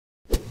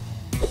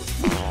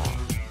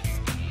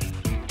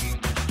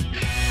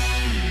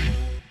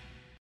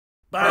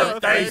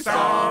Birthday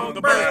song,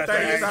 the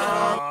birthday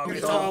song,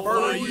 it's all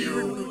for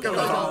you, it goes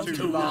on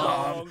too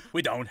long.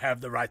 We don't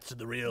have the rights to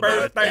the real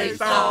birthday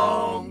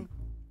song.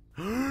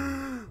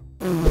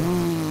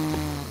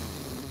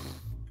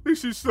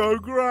 This is so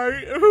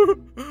great.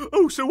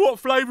 Oh, so what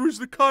flavour is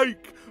the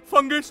cake?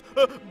 Fungus?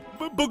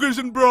 Boogers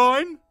and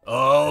brine?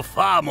 Oh,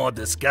 far more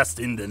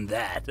disgusting than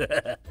that.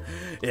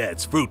 Yeah,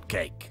 it's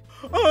fruitcake.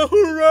 Oh,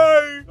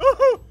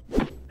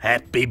 hooray!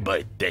 Happy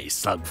birthday,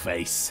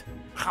 Slugface.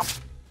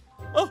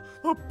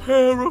 A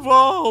pair of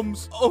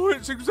arms. Oh,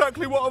 it's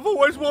exactly what I've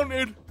always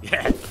wanted.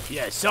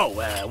 Yeah, so,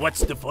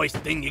 what's the first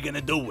thing you're gonna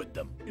do with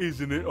them?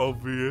 Isn't it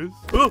obvious?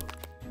 Behold!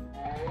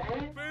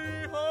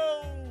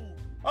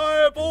 I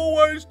have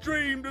always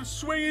dreamed of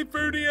swinging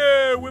through the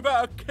air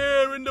without a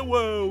care in the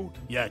world.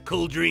 Yeah,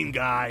 cool dream,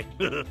 guy.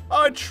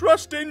 I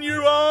trust in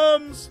you,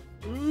 arms.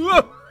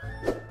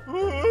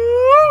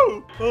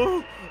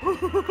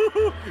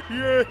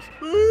 Yes.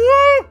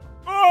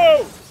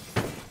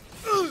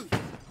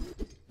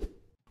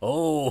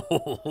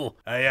 Oh,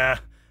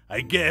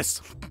 I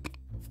guess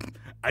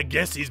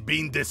he's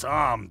been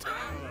disarmed.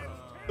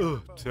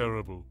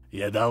 Terrible.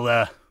 Yeah,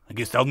 I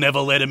guess they'll never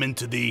let him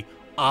into the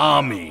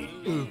army.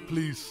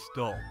 Please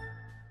stop.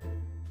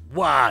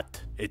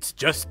 What? It's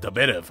just a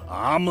bit of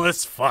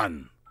armless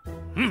fun.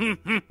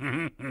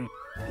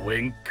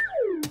 Wink.